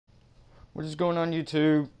What is going on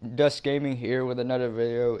YouTube? Dust Gaming here with another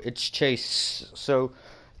video. It's Chase. So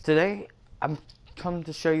today I'm come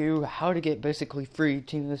to show you how to get basically free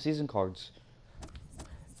Team of the Season cards.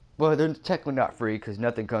 Well, they're technically not free because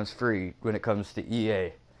nothing comes free when it comes to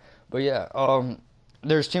EA. But yeah,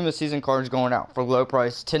 there's Team of the Season cards going out for low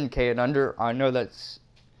price, 10k and under. I know that's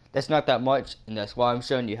not that much, and that's why I'm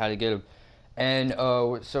showing you how to get them. And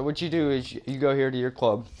so what you do is you go here to your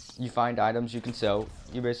club, you find items you can sell.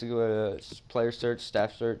 You basically go to player search,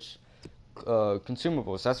 staff search,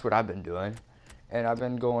 consumables. That's what I've been doing, and I've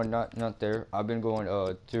been going not there. I've been going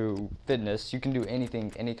to fitness. You can do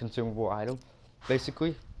anything, any consumable item,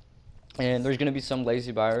 basically. And there's gonna be some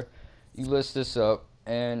lazy buyer. You list this up,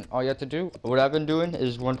 and all you have to do, what I've been doing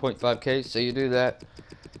is 1.5k. So you do that,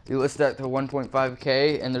 you list that to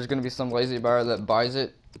 1.5k, and there's gonna be some lazy buyer that buys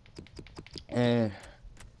it, and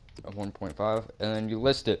 1.5, and then you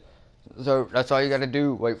list it. So that's all you gotta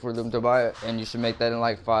do. Wait for them to buy it, and you should make that in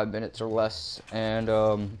like 5 minutes or less.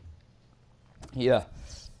 And yeah,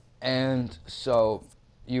 and so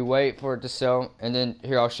you wait for it to sell, and then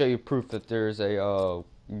here I'll show you proof that there's a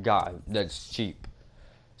guy that's cheap.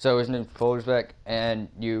 So his name's Foldersbeck, and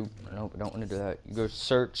you nope, I don't want to do that. You go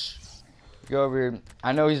search, you go over here.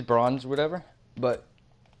 I know he's bronze, whatever, but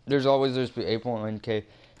there's 8.1k.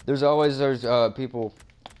 There's always people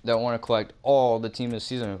that want to collect all the Team of the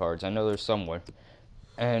Season cards. I know there's someone.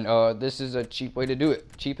 And this is a cheap way to do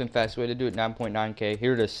it. Cheap and fast way to do it. 9.9k.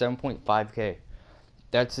 Here it is, 7.5k.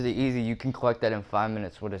 That's the easy. You can collect that in 5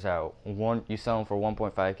 minutes. What is that? You sell them for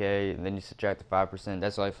 1.5k, and then you subtract the 5%.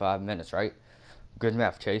 That's like 5 minutes, right? Good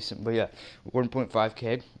math, Chase. But yeah,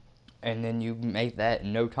 1.5k, and then you make that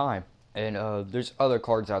in no time. And there's other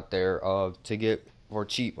cards out there to get for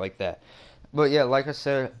cheap like that. But yeah, like I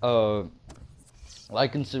said,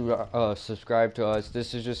 like and subscribe to us.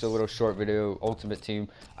 This is just a little short video. Ultimate Team.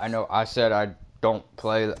 I know I said I don't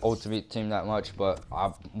play the Ultimate Team that much, but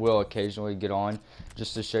I will occasionally get on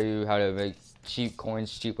just to show you how to make cheap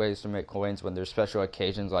coins, cheap ways to make coins when there's special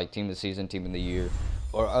occasions like Team of the Season, Team of the Year,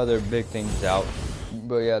 or other big things out.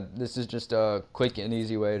 But yeah, this is just a quick and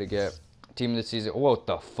easy way to get Team of the Season. What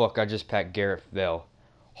the fuck? I just packed Gareth Bale.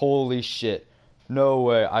 Holy shit. No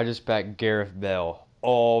way, I just packed Gareth Bale.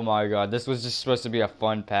 Oh my god, this was just supposed to be a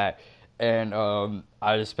fun pack. And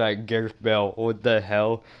I just packed Gareth Bale. What the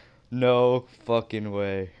hell? No fucking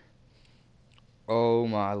way. Oh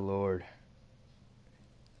my lord.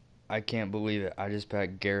 I can't believe it. I just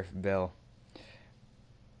packed Gareth Bale.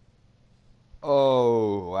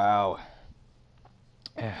 Oh wow.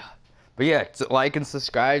 Yeah. But yeah, like and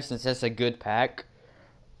subscribe since that's a good pack.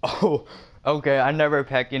 Oh, okay. I never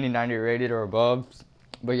pack any 90 rated or above.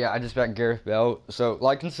 But yeah, I just packed Gareth Bale. So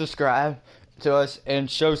like and subscribe to us and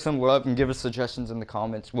show some love and give us suggestions in the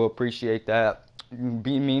comments. We'll appreciate that.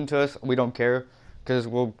 Be mean to us. We don't care because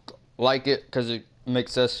we'll like it because it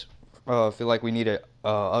makes us feel like we need to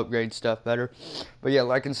upgrade stuff better. But yeah,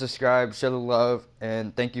 like and subscribe, show the love,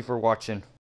 and thank you for watching.